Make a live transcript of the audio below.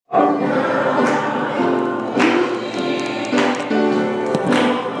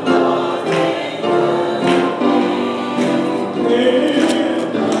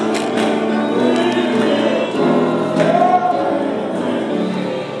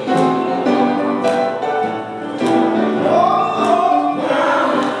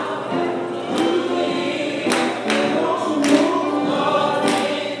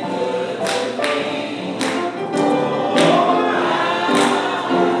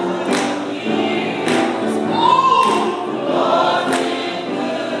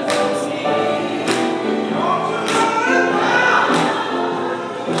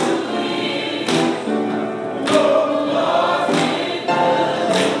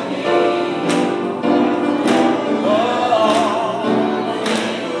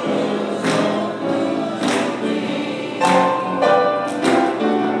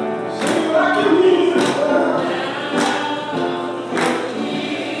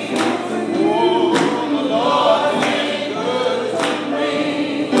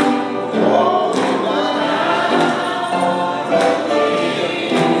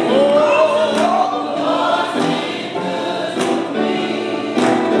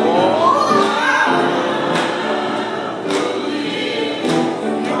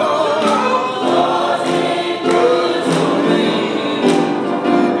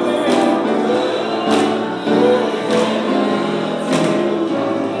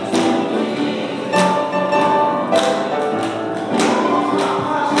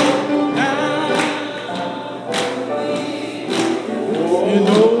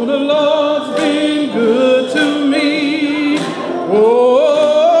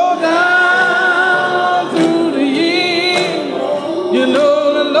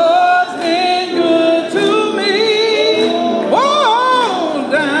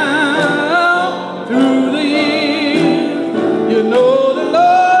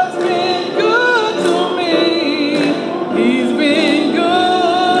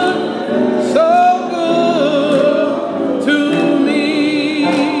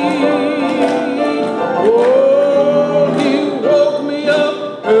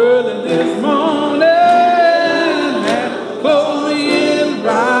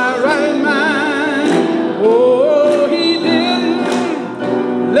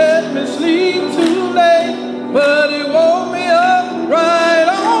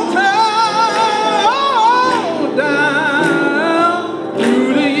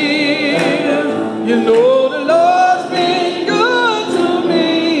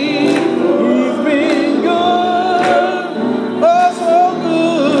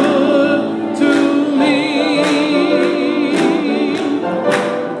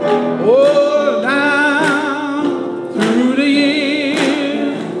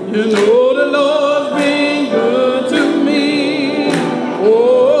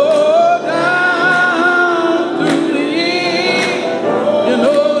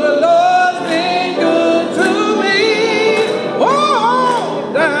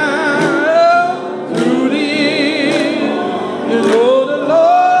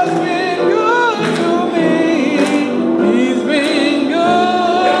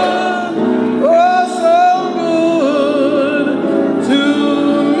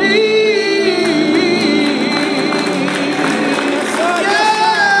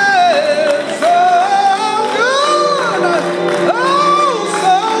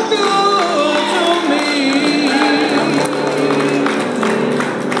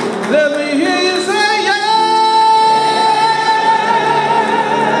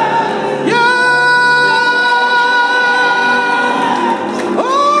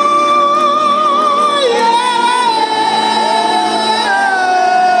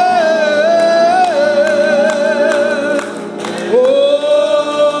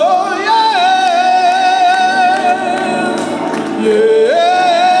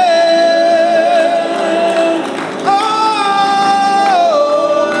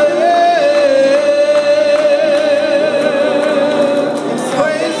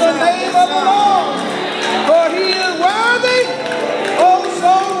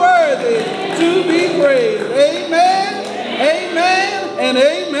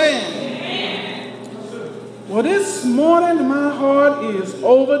heart is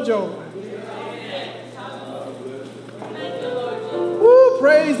overjoyed. Woo,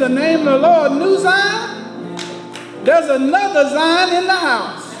 praise the name of the Lord. New Zion, there's another Zion in the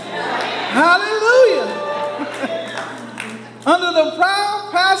house. Hallelujah. Under the proud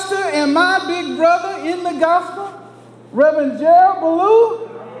pastor and my big brother in the gospel, Reverend Gerald Ballou,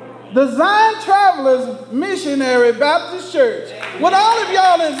 the Zion Travelers Missionary Baptist Church. Would all of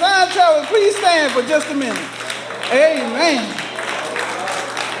y'all in Zion Travelers please stand for just a minute? Amen.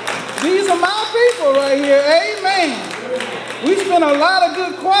 These are my people right here. Amen. We spent a lot of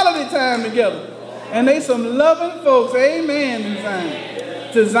good quality time together. And they some loving folks. Amen. In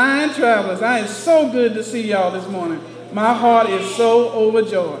Zion. To Zion Travelers. It's so good to see y'all this morning. My heart is so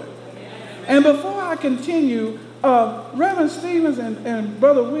overjoyed. And before I continue, Reverend Stevens and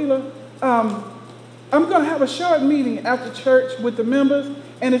Brother Wheeler, I'm going to have a short meeting after church with the members.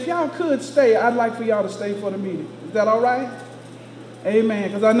 And if y'all could stay, I'd like for y'all to stay for the meeting. Is that all right? Amen.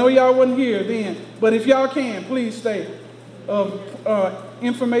 Because I know y'all wasn't here then. But if y'all can, please stay. Of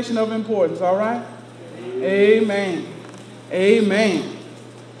information of importance, all right? Amen. Amen.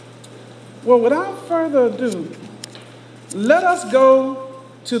 Well, without further ado, let us go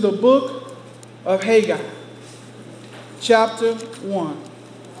to the book of Haggai, chapter 1.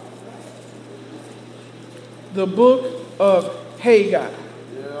 The book of Haggai,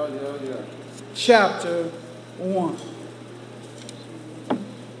 chapter 1.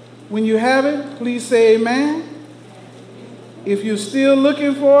 When you have it, please say amen. If you're still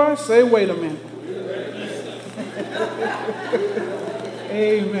looking for it, say wait a minute.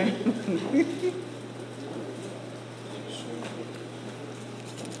 Amen.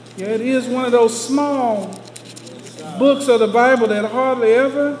 Yeah, it is one of those small books of the Bible that hardly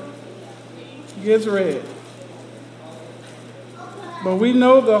ever gets read. But we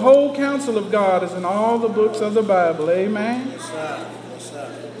know the whole counsel of God is in all the books of the Bible. Amen. Yes, sir. Yes,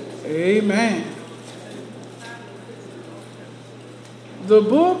 sir. Amen. The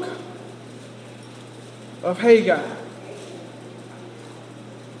book of Haggai,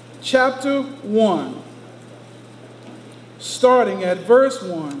 chapter 1, starting at verse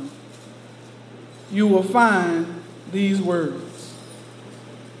 1, you will find these words.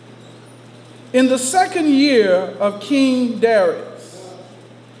 In the second year of King Darius,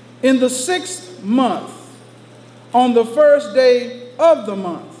 in the 6th month, on the first day of the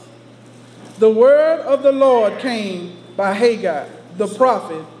month, the word of the Lord came by Haggai, the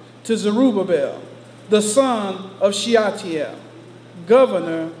prophet, to Zerubbabel, the son of Shealtiel,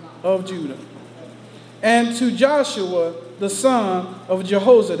 governor of Judah, and to Joshua, the son of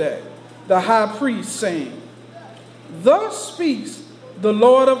Jehozadak, the high priest, saying, Thus speaks the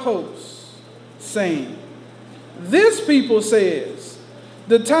Lord of hosts, saying, This people says,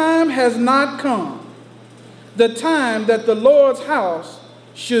 the time has not come, the time that the Lord's house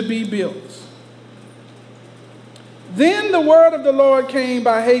should be built. Then the word of the Lord came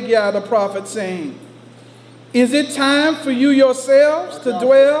by Haggai the prophet, saying, Is it time for you yourselves to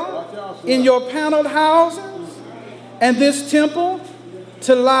dwell in your paneled houses, and this temple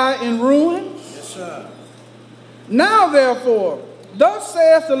to lie in ruins? Yes, sir. Now therefore, thus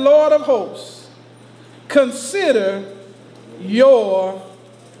saith the Lord of hosts, consider your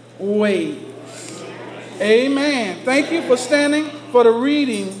ways. Amen. Thank you for standing for the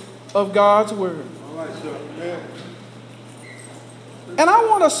reading of God's word. All right, sir. Amen. And I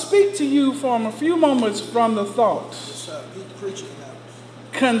want to speak to you for a few moments from the thoughts. Yes, sir. Keep preaching now.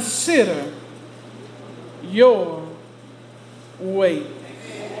 Consider your ways.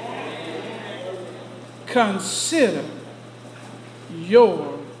 Consider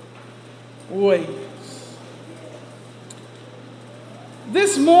your ways.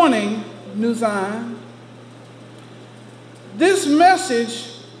 This morning, New Zion, this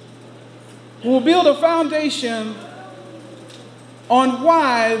message will build a foundation on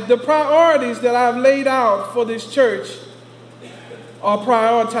why the priorities that I've laid out for this church are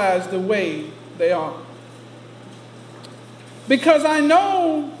prioritized the way they are. Because I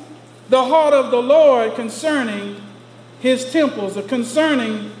know the heart of the Lord concerning his temples, or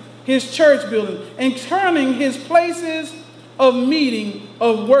concerning his church building, and concerning his places of meeting,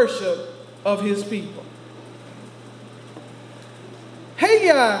 of worship of his people.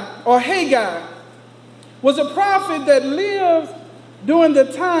 Haggai was a prophet that lived during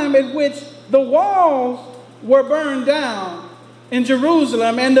the time at which the walls were burned down in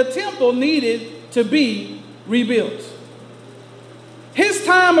Jerusalem and the temple needed to be rebuilt. His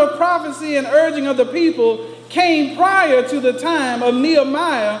time of prophecy and urging of the people came prior to the time of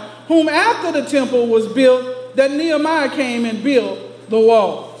Nehemiah, whom after the temple was built, that Nehemiah came and built the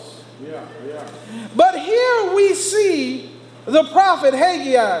walls. But here we see the prophet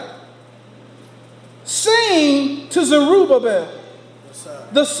Haggai, saying to Zerubbabel,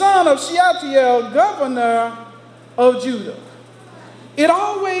 the son of Shealtiel, governor of Judah. It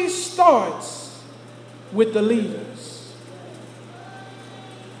always starts with the leaders.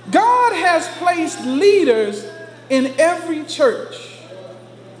 God has placed leaders in every church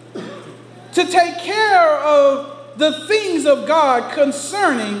to take care of the things of God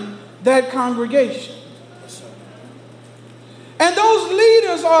concerning that congregation. And those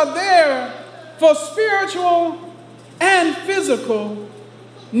leaders are there for spiritual and physical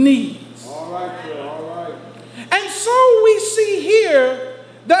needs. All right, sir. All right. And so we see here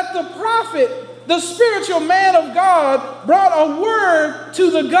that the prophet, the spiritual man of God, brought a word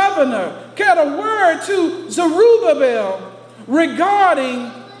to the governor, got a word to Zerubbabel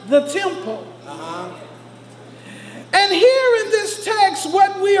regarding the temple. And here in this text,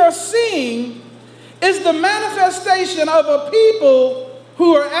 what we are seeing is the manifestation of a people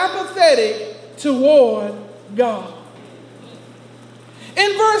who are apathetic toward God.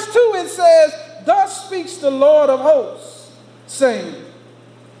 In verse 2 it says, thus speaks the Lord of hosts, saying,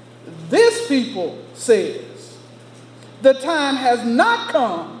 this people says, the time has not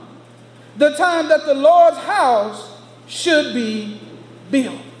come, the time that the Lord's house should be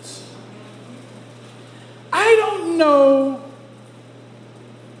built. I don't know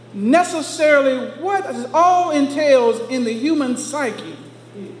necessarily what it all entails in the human psyche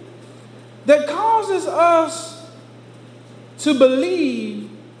that causes us to believe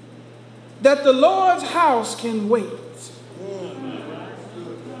that the Lord's house can wait.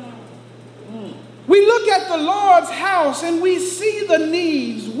 We look at the Lord's house and we see the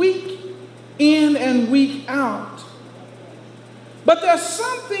needs week in and week out. But there's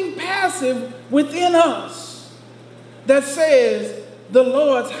something passive within us that says the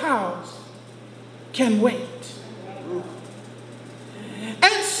Lord's house can wait.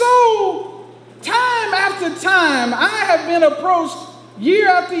 And so, time after time, I have been approached year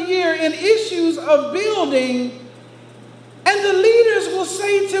after year in issues of building, and the leaders will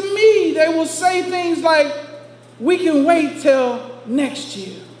say to me, they will say things like, we can wait till next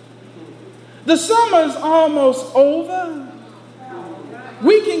year. The summer's almost over.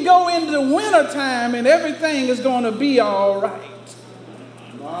 We can go into the winter time and everything is going to be all right.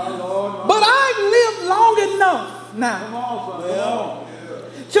 But I've lived long enough now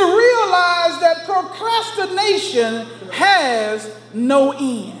to realize that procrastination has no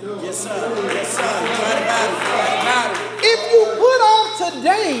end. Yes, sir. Yes, sir. Right about it. If you put off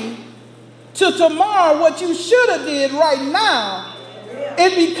today to tomorrow what you should have did right now,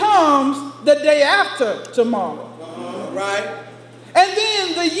 it becomes the day after tomorrow. Right. And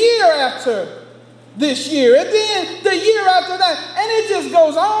then the year after this year, and then the year after that, and it just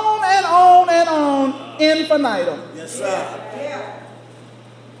goes on and on and on infinitum. Yes, sir.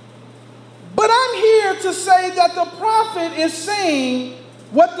 But I'm here to say that the prophet is saying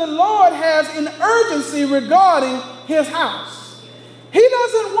what the Lord has in urgency regarding his house. He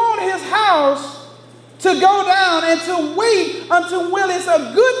doesn't want his house to go down and to wait until when it's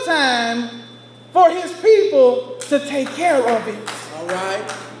a good time for his people to take care of it. All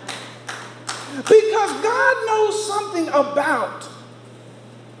right. Because God knows something about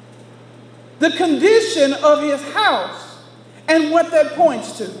the condition of his house and what that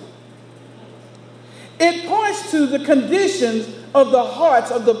points to. It points to the conditions of the hearts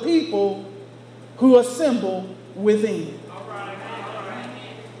of the people who assemble within.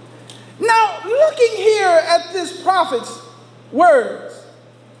 Now, looking here at this prophet's words,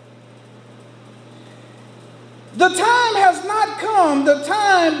 the time has not come, the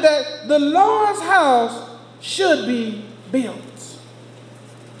time that the Lord's house should be built.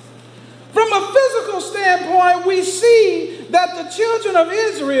 From a physical standpoint, we see that the children of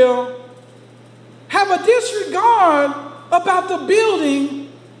Israel have a disregard about the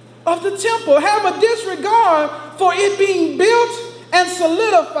building of the temple, have a disregard for it being built and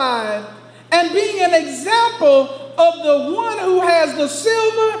solidified and being an example of the one who has the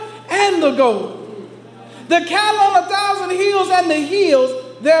silver and the gold, the cattle on 1,000 hills and the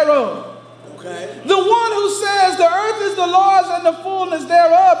hills thereof. Okay. The one who says the earth is the Lord's and the fullness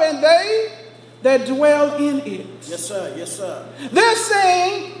thereof, and they that dwell in it. Yes, sir. Yes, sir. They're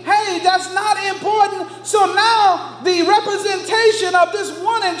saying, hey, that's not important. So now the representation of this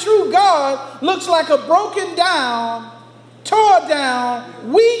one and true God looks like a broken down, tore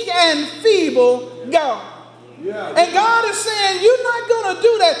down, weak and feeble God. Yeah. And God is saying, you're not going to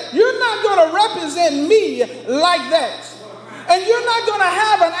do that. You're not going to represent me like that. And you're not going to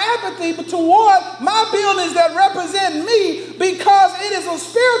have an apathy toward my buildings that represent me, because it is a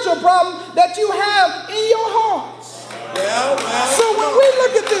spiritual problem that you have in your hearts. So when we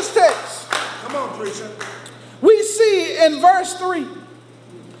look at this text, come on, preacher. We see in verse 3,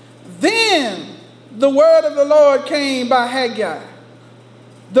 then the word of the Lord came by Haggai,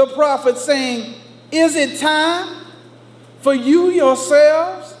 the prophet, saying, is it time for you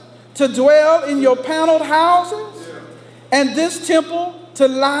yourselves to dwell in your paneled houses and this temple to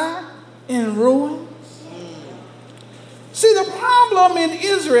lie in ruins? See, the problem in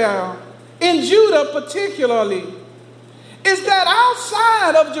Israel, in Judah particularly, is that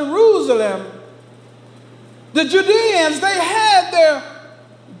outside of Jerusalem, the Judeans, they had their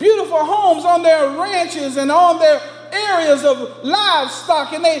beautiful homes on their ranches and on their areas of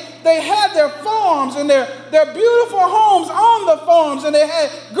livestock, and they had their farms and their beautiful homes on the farms, and they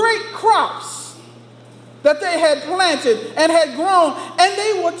had great crops that they had planted and had grown, and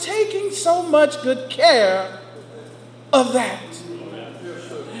they were taking so much good care of that.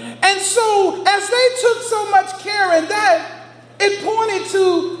 And so as they took so much care in that, it pointed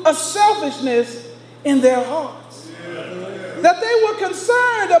to a selfishness in their hearts. That they were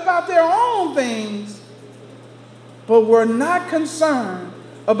concerned about their own things, but were not concerned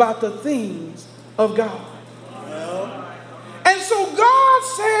about the things of God. And so God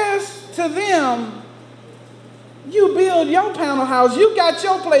says to them, you build your panel house, you got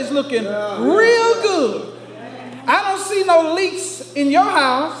your place looking real good. I don't see no leaks in your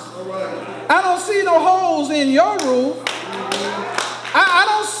house. I don't see no holes in your roof. I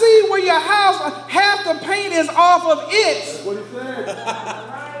don't see where your house, half the paint is off of it.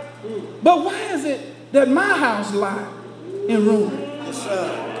 But why is it that my house lies in ruins?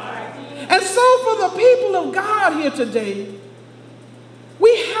 And so for the people of God here today,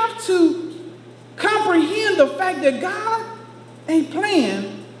 we have to comprehend the fact that God ain't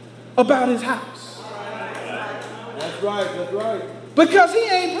playing about his house. That's right. Because he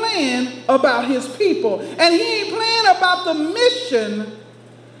ain't playing about his people. And he ain't playing about the mission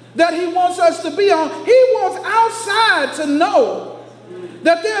that he wants us to be on. He wants outside to know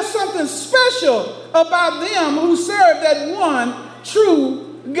that there's something special about them who serve that one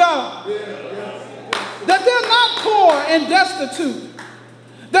true God. That they're not poor and destitute.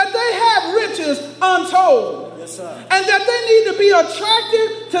 That they have riches untold. And that they need to be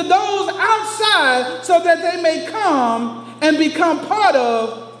attractive to those outside so that they may come and become part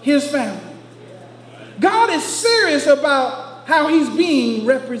of his family. God is serious about how he's being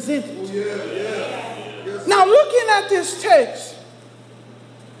represented. Now, looking at this text,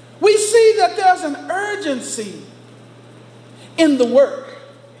 we see that there's an urgency in the work.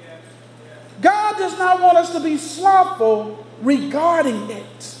 God does not want us to be slothful regarding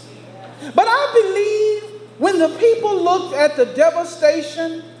it. But I believe when the people looked at the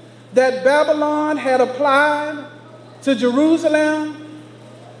devastation that Babylon had applied to Jerusalem,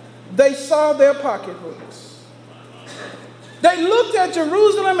 they saw their pocketbooks. They looked at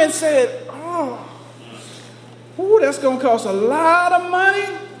Jerusalem and said, that's going to cost a lot of money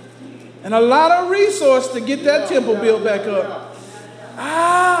and a lot of resource to get that temple built back up.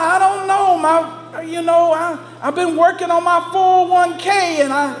 I don't know. I've been working on my 401k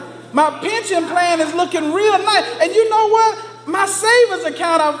and my pension plan is looking real nice. And you know what? My savings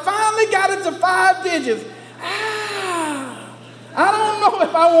account, I finally got it to 5 digits. I don't know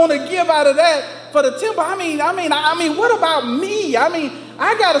if I want to give out of that for the temple. I mean, what about me?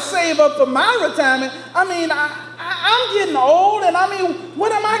 I got to save up for my retirement. I'm getting old, and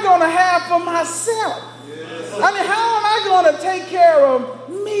what am I going to have for myself? How am I going to take care of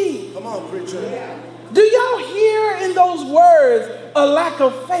me? Come on, preacher. Do y'all hear in those words a lack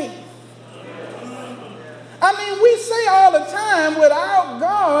of faith? We say all the time, without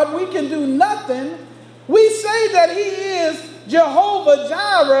God, we can do nothing. We say that he is Jehovah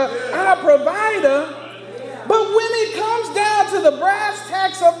Jireh, our provider. But when it comes down to the brass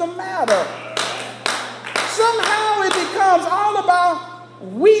tacks of the matter, somehow it becomes all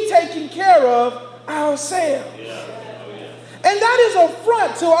about we taking care of ourselves. And that is an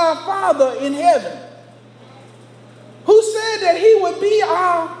affront to our Father in heaven, who said that he would be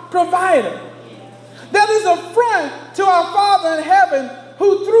our provider. That is an affront to our Father in heaven,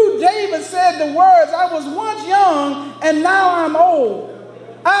 who through David said the words, I was once young and now I'm old.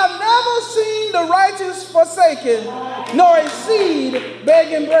 I've never seen the righteous forsaken, nor a seed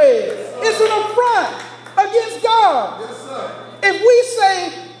begging bread. It's an affront against God. If we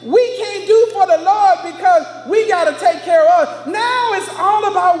say we can't do for the Lord because we got to take care of us, now it's all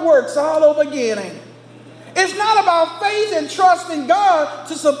about works all over again, ain't it? It's not about faith and trust in God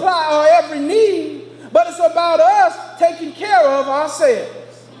to supply our every need, but it's about us taking care of ourselves.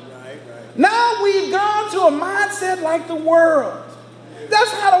 Now we've gone to a mindset like the world.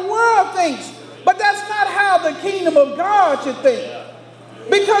 That's how the world thinks. But that's not how the kingdom of God should think.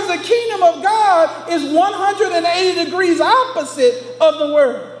 Because the kingdom of God is 180 degrees opposite of the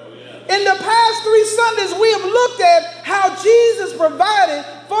world. In the past 3 Sundays, we have looked at how Jesus provided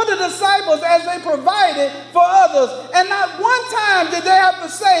for the disciples as they provided for others. And not one time did they have to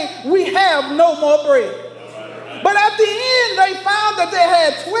say, we have no more bread. But at the end, they found that they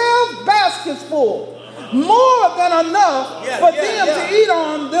had 12 baskets full. More than enough for them to eat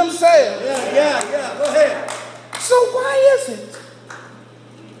on themselves. Go ahead. So why is it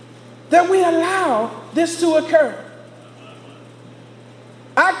that we allow this to occur?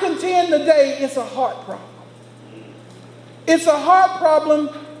 I contend today it's a heart problem. It's a heart problem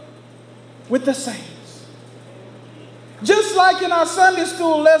with the saints. Just like in our Sunday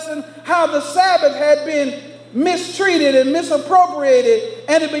school lesson, how the Sabbath had been mistreated and misappropriated,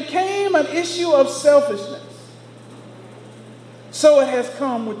 and it became an issue of selfishness. So it has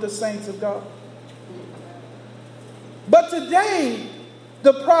come with the saints of God. But today,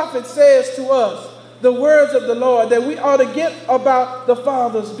 the prophet says to us, the words of the Lord, that we ought to get about the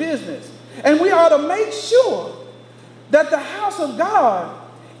Father's business. And we ought to make sure that the house of God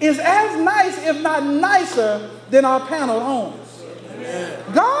is as nice, if not nicer, than our paneled homes. Amen.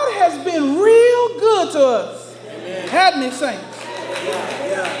 God has been real good to us. Amen. Hadn't he, saints?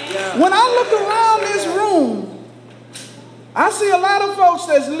 When I look around this room, I see a lot of folks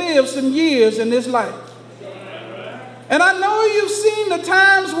that's lived some years in this life. And I know you've seen the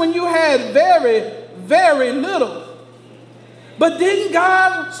times when you had very, very little. But didn't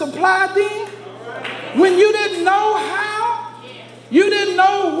God supply then? When you didn't know how, you didn't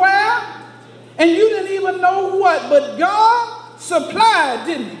know where, and you didn't even know what, but God supplied,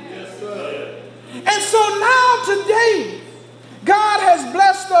 didn't he? Yes, sir. And so now today, God has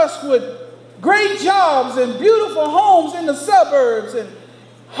blessed us with great jobs and beautiful homes in the suburbs and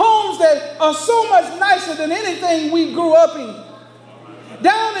homes that are so much nicer than anything we grew up in.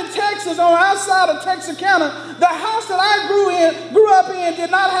 Down in Texas, on outside of Texarkana, the house that I grew up in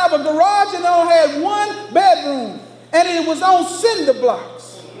did not have a garage and it only had 1 bedroom. And it was on cinder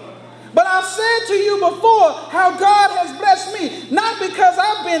blocks. But I've said to you before how God has blessed me, not because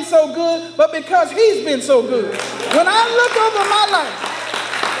I've been so good, but because he's been so good. When I look over my life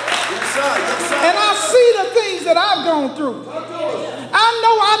and I see the things that I've gone through, I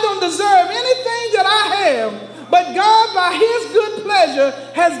know I don't deserve anything that I have, but God, by his good pleasure,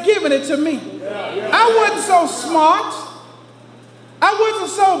 has given it to me. I wasn't so smart. I wasn't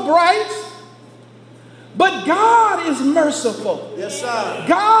so bright. But God is merciful. Yes, sir.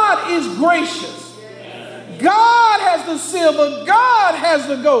 God is gracious. God has the silver. God has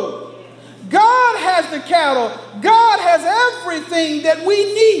the gold. God has the cattle. God has everything that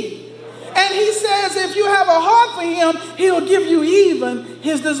we need. And he says if you have a heart for him, he'll give you even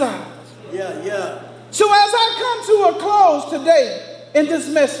his desires. Yeah. So as I come to a close today in this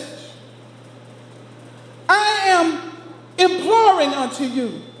message, I am imploring unto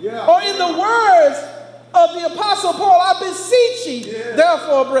you, or in the words of the Apostle Paul, I beseech ye,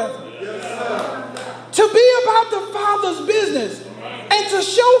 therefore, brethren, to be about the Father's business and to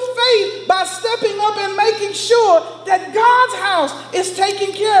show faith by stepping up and making sure that God's house is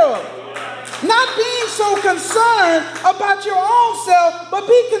taken care of. Not being so concerned about your own self, but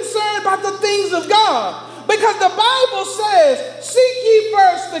be concerned about the things of God. Because the Bible says, seek ye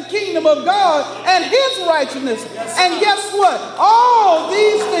first the kingdom of God and his righteousness. And guess what? All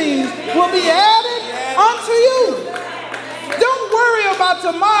these things will be added unto you. Don't worry about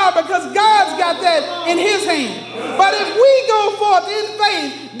tomorrow because God's got that in his hand. But if we go forth in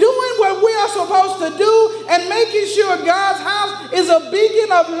faith, doing what we are supposed to do and making sure God's house is a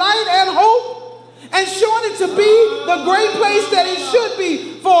beacon of light and hope and showing it to be the great place that it should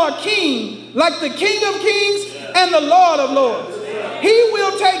be for a king, like the King of Kings and the Lord of Lords. He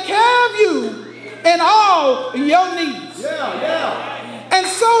will take care of you in all your needs. And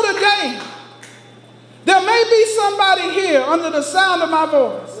so today, there may be somebody here under the sound of my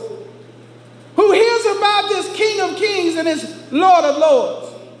voice who hears about this King of Kings and this Lord of Lords,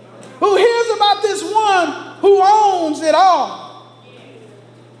 who hears about this one who owns it all,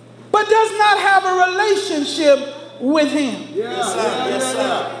 but does not have a relationship with him. Yes,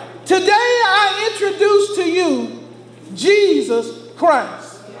 sir. Today I introduce to you Jesus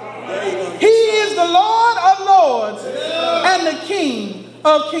Christ. He is the Lord of Lords and the King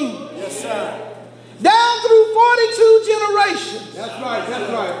of Kings. Yes, sir. Down through 42 generations. That's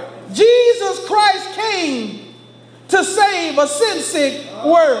right. Jesus Christ came to save a sin-sick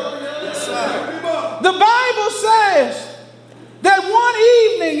world. Yes, sir. The Bible says that one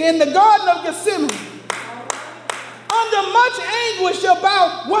evening in the Garden of Gethsemane, under under much anguish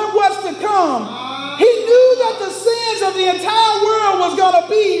about what was to come. He knew that the sins of the entire world was going to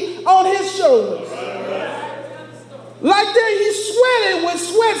be on his shoulders. Like that, he sweated with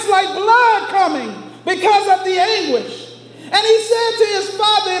sweats like blood coming because of the anguish. And he said to his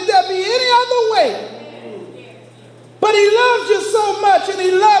father, if there be any other way, but he loved you so much and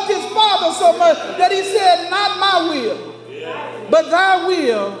he loved his father so much that he said, not my will, but thy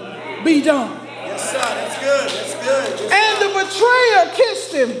will be done. Yes, sir. That's good. That's good. Yes, and the betrayer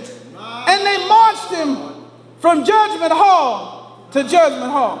kissed him, and they marched him from judgment hall to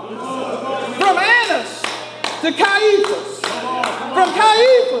judgment hall. From Annas to Caiaphas. From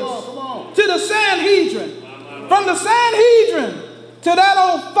Caiaphas to the Sanhedrin. From the Sanhedrin to that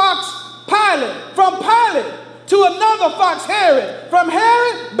old fox Pilate. From Pilate to another fox Herod. From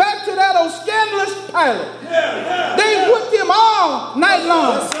Herod back to that old scandalous Pilate. They whipped him all night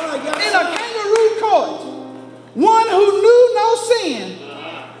long in a kangaroo court. One who knew no sin,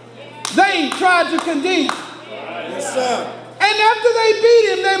 they tried to condemn. yes, sir. And after they beat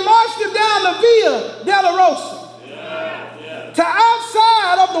him, they marched him down the Via Dolorosa to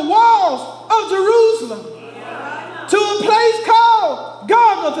outside of the walls of Jerusalem to a place called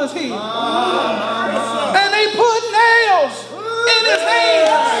Golgotha's Hill. And they put nails in his hands.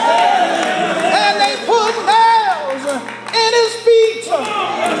 And they put nails in his feet.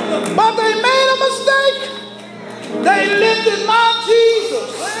 But they made a mistake. They lifted my Jesus.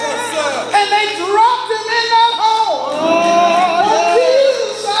 And they dropped him in that hole. But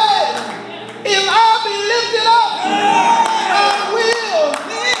Jesus said, if I be lifted up, I will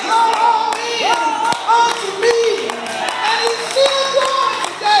draw all men unto me. And he's still going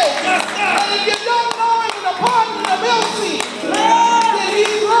today. And if you don't know him in the pardon of Elsie, then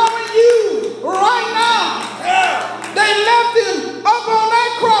he's drawing you right now. They left him up on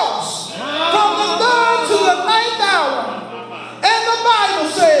that cross from the 3rd to the 9th hour. And the Bible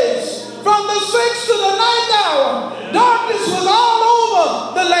says, from the 6th to the 9th hour, darkness was all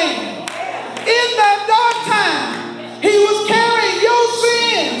over the land. In that dark time, he was carrying your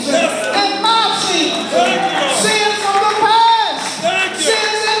sins and my sins. Sins from the past,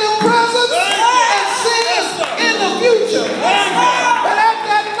 sins in the present, and sins in the future. But at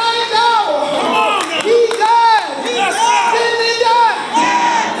that 9th hour, he died. Didn't he die?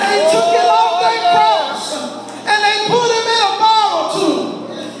 They took him off that cross and they put him in a borrowed tomb.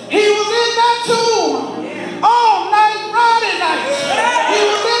 He was in that tomb all night, Friday night. He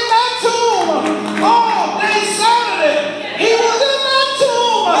was in that tomb all day Saturday. He was in that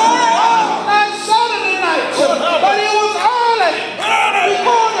tomb all night Saturday night. But it was early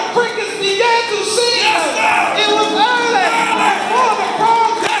before the crickets began to sing. It was early before the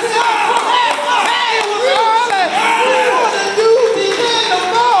frogs began to cry. It was early before the dew began to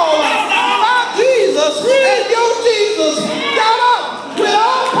fall. My Jesus and your Jesus got up with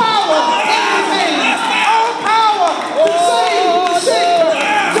all power in his hands. All power to save the sick,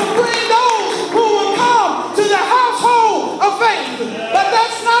 to bring those who will come to the household of faith. But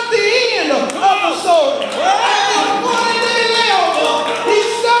that's not the end of the story. He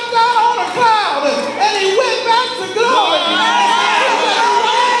stepped out on a cloud and he went back to glory. He was at the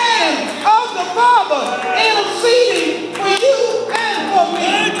right hand of the Father, interceding for you and for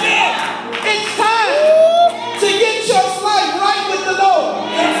me. It's time to get your life right with the Lord,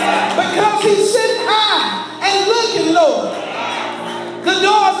 because he's sitting high and looking low. The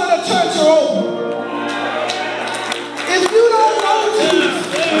doors of the church are open. If you don't know Jesus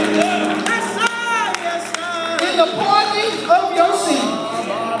in the pardoning of your sin,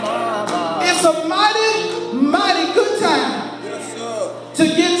 it's a mighty, mighty good time to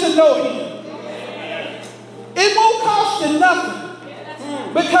get to know him. It won't cost you nothing,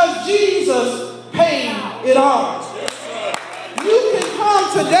 because Jesus paid it all. You can come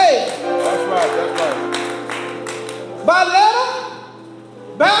today. That's right. By letter,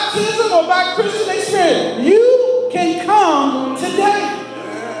 baptism, or by Christian experience. You can come today.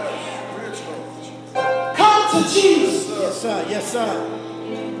 Come to Jesus. Yes, sir. Yes, sir.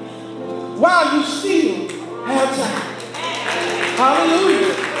 While you still have time.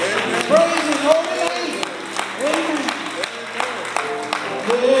 Hallelujah. Praise his holy name. Amen.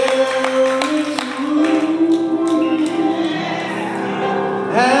 There is room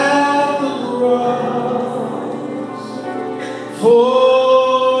at the cross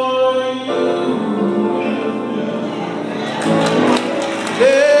for you.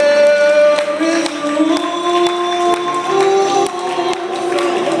 There is room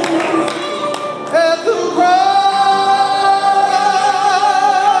at the cross.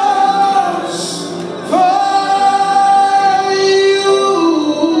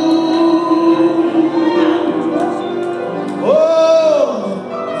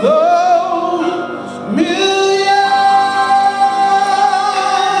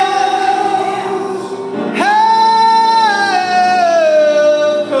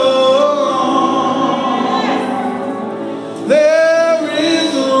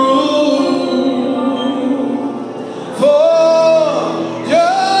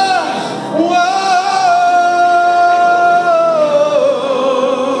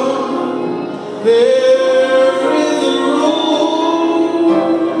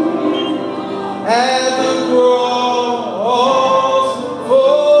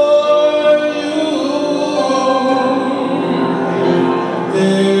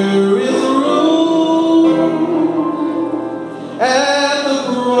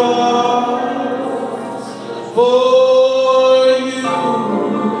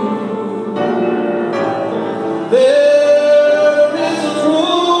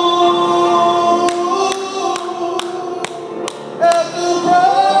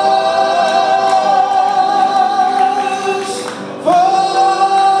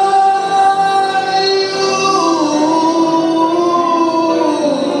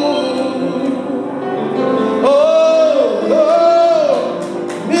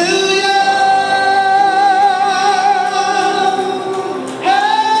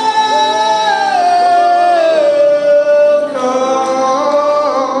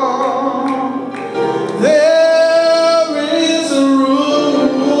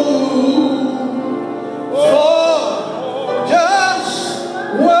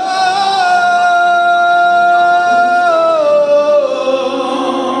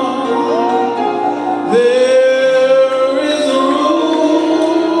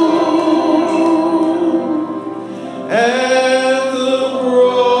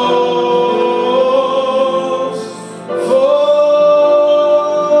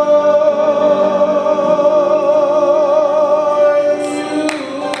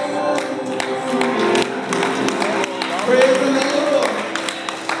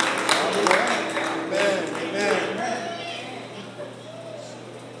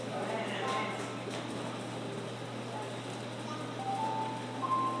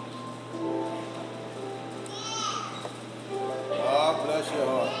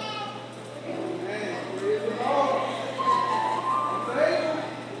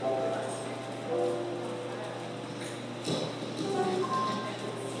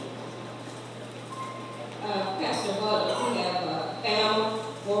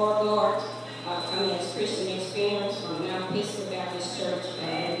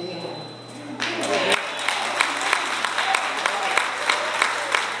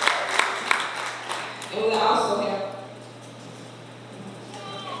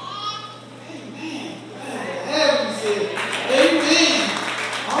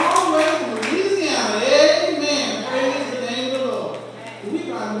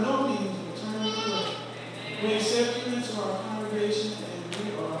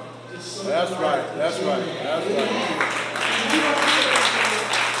 That's right. That's right. That's right.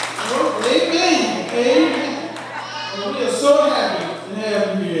 Amen. Amen. Well, we are so happy to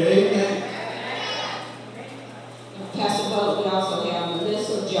have you here. Amen. Pastor Butler, we also have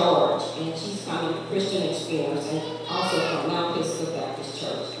Melissa George, and she's coming from Christian Experience, and also from Mount Pisgah Baptist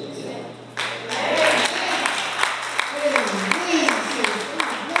Church, Louisiana.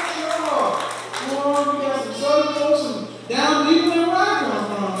 Down deep where I come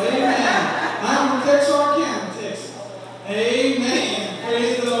from. Amen. I'm from Texarkana, Texas. Amen.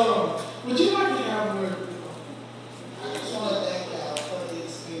 Praise the Lord. Would you like to have a word? I just want to thank y'all for the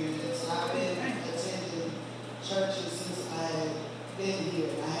experience. I've been attending churches since I've been here.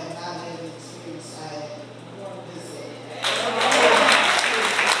 I have not had the experience I had this year. I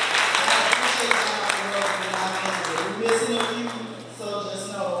appreciate y'all for working out there. We're missing a few, so just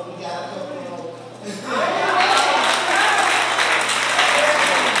know we got a couple more.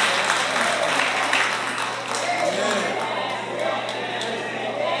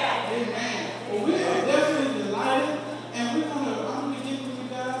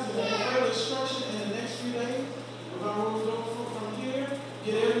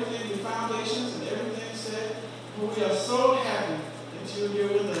 We are so happy that you're here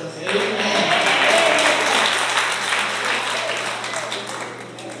with us. Amen.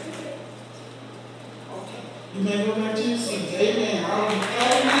 Okay. You may go back to your seats. Amen. I'll be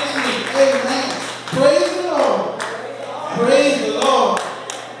calling next week. Amen. Praise the Lord. Praise the Lord.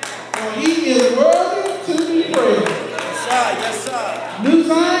 For he is worthy to be praised. Yes, sir. Yes, sir. New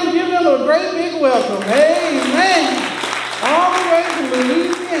Zion, give them a great big welcome. Amen. All the way from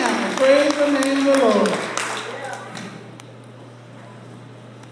Louisiana.